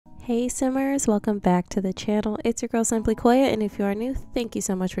Hey Simmers, welcome back to the channel. It's your girl Simplycoya, and if you are new, thank you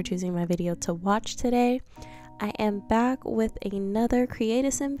so much for choosing my video to watch today. I am back with another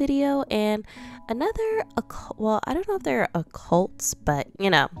Create Sim video and another, well, I don't know if they're occults, but you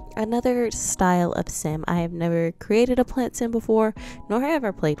know, another style of sim. I have never created a plant sim before, nor have I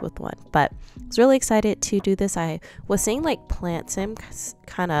ever played with one, but I was really excited to do this. I was seeing like plant sim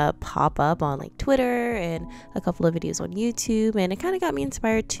kind of pop up on like Twitter and a couple of videos on YouTube, and it kind of got me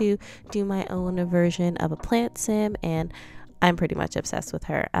inspired to do my own version of a plant sim, and I'm pretty much obsessed with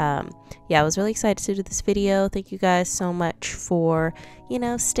her. Yeah, I was really excited to do this video. Thank you guys so much for, you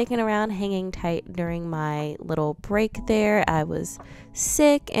know, sticking around, hanging tight during my little break there. I was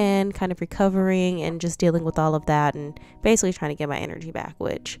sick and kind of recovering and just dealing with all of that and basically trying to get my energy back,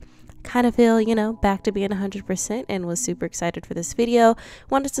 which I kind of feel, you know, back to being 100%, and was super excited for this video.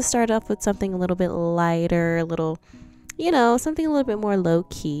 Wanted to start off with something a little bit lighter, a little, you know, something a little bit more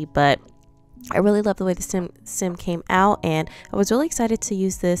low-key, but I really love the way the sim came out, and I was really excited to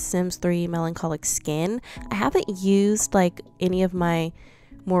use this Sims 3 melancholic skin. I haven't used like any of my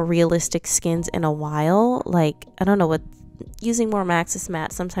more realistic skins in a while. Like, I don't know, what using more Maxis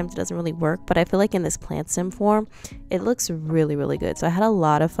matte, sometimes it doesn't really work, but I feel like in this plant sim form it looks really good. So I had a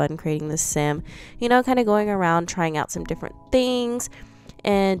lot of fun creating this sim, you know, kind of going around trying out some different things,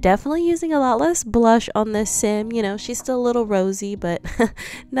 and definitely using a lot less blush on this sim. You know, she's still a little rosy, but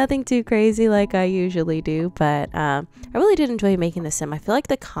nothing too crazy like I usually do. But I really did enjoy making this sim. I feel like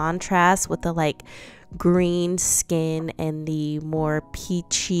the contrast with the like green skin and the more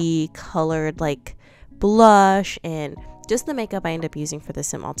peachy colored like blush and just the makeup I end up using for the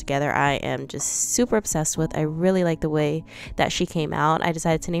sim altogether, I am just super obsessed with. I really like the way that she came out. I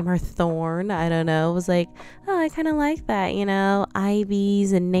decided to name her Thorne. I don't know, it was like, oh, I kind of like that, you know,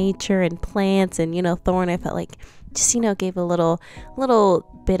 ivies and nature and plants, and you know, Thorne, I felt like just, you know, gave a little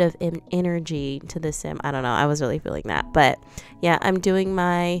bit of energy to the sim. I don't know, I was really feeling that. But yeah, I'm doing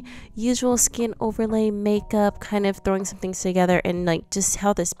my usual skin overlay makeup, kind of throwing some things together, and like just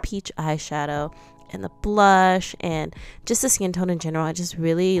how this peach eyeshadow and the blush and just the skin tone in general, I just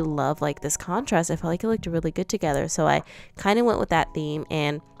really love like this contrast. I felt like it looked really good together, so I kind of went with that theme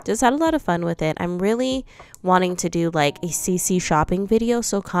and just had a lot of fun with it. I'm really wanting to do like a CC shopping video,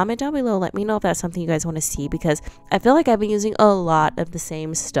 so comment down below, let me know if that's something you guys want to see, because I feel like I've been using a lot of the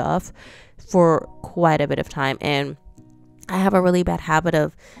same stuff for quite a bit of time, and I have a really bad habit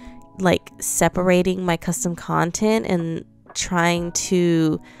of like separating my custom content and trying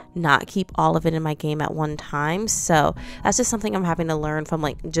to not keep all of it in my game at one time. So that's just something I'm having to learn from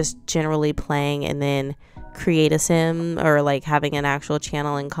like just generally playing and then create a sim, or like having an actual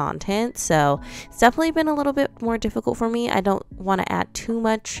channel and content. So it's definitely been a little bit more difficult for me. I don't want to add too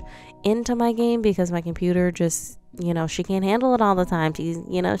much into my game because my computer just, you know, she can't handle it all the time. She's,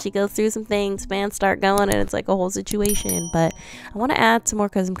 you know, she goes through some things, fans start going, and it's like a whole situation. But I want to add some more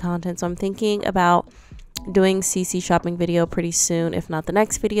custom content, so I'm thinking about doing CC shopping video pretty soon. If not the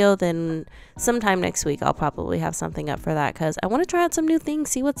next video, then sometime next week I'll probably have something up for that, because I want to try out some new things,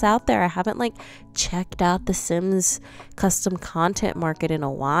 see what's out there. I haven't like checked out the Sims custom content market in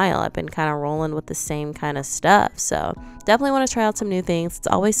a while. I've been kind of rolling with the same kind of stuff, so definitely want to try out some new things. It's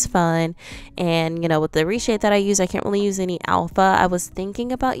always fun. And you know, with the reshade that I use, I can't really use any alpha. I was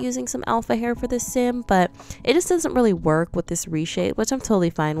thinking about using some alpha hair for this sim, but it just doesn't really work with this reshade, which I'm totally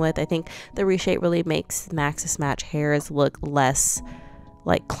fine with. I think the reshade really makes Maxis match hairs look less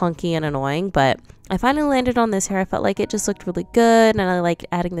like clunky and annoying, but I finally landed on this hair. I felt like it just looked really good, and I like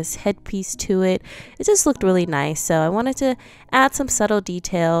adding this headpiece to it. It just looked really nice, so I wanted to add some subtle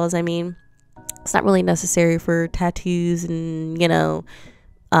details. I mean, it's not really necessary for tattoos and, you know,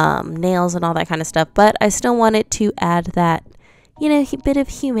 nails and all that kind of stuff, but I still wanted to add that, you know, bit of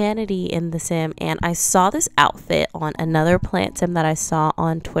humanity in the sim. And I saw this outfit on another plant sim that I saw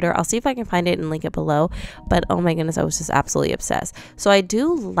on Twitter. I'll see if I can find it and link it below, but oh my goodness, I was just absolutely obsessed. So I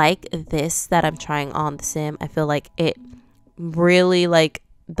do like this that I'm trying on the sim. I feel like it really, like,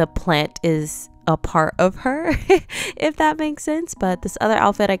 the plant is a part of her if that makes sense. But this other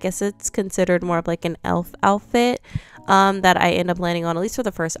outfit, I guess it's considered more of like an elf outfit that I end up landing on. At least for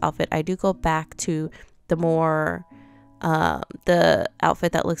the first outfit, I do go back to the more the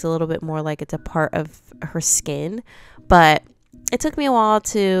outfit that looks a little bit more like it's a part of her skin. But it took me a while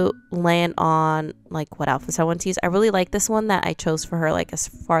to land on like what outfits I want to use. I really like this one that I chose for her, like as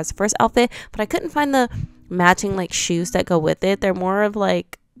far as the first outfit, but I couldn't find the matching like shoes that go with it. They're more of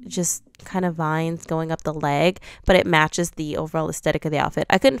like just kind of vines going up the leg, but it matches the overall aesthetic of the outfit.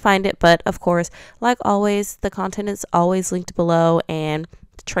 I couldn't find it, but of course, like always, the content is always linked below, and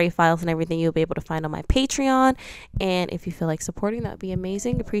the tray files and everything you'll be able to find on my Patreon. And if you feel like supporting, that would be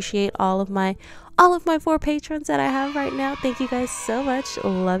amazing. Appreciate all of my 4 patrons that I have right now. Thank you guys so much.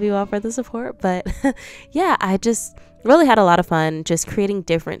 Love you all for the support. But yeah, I just really had a lot of fun just creating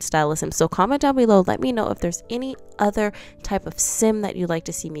different style of sims. So comment down below, let me know if there's any other type of sim that you'd like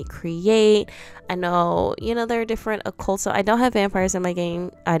to see me create. I know, you know, there are different occults, so I don't have vampires in my game.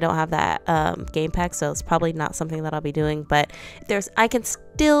 I don't have that game pack, so it's probably not something that I'll be doing, but I can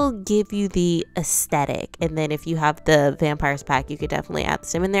still give you the aesthetic. And then if you have the vampires pack, you could definitely add the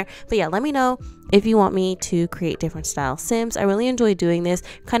sim in there. But yeah, let me know if you want me to create different style sims. I really enjoy doing this,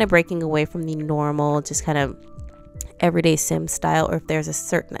 kind of breaking away from the normal, just kind of everyday sim style, or if there's a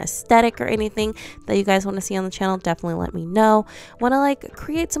certain aesthetic or anything that you guys want to see on the channel, definitely let me know. Want to like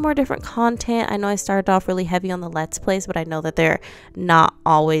create some more different content. I know I started off really heavy on the let's plays, but I know that they're not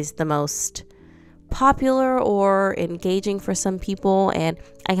always the most popular or engaging for some people, and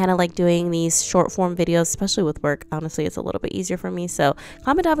I kind of like doing these short form videos, especially with work. Honestly, it's a little bit easier for me. So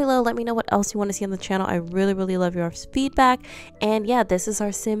comment down below, let me know what else you want to see on the channel. I really love your feedback. And yeah, this is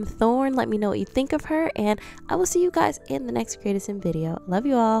our sim Thorne. Let me know what you think of her, and I will see you guys in the next Create a Sim video. Love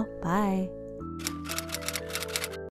you all. Bye.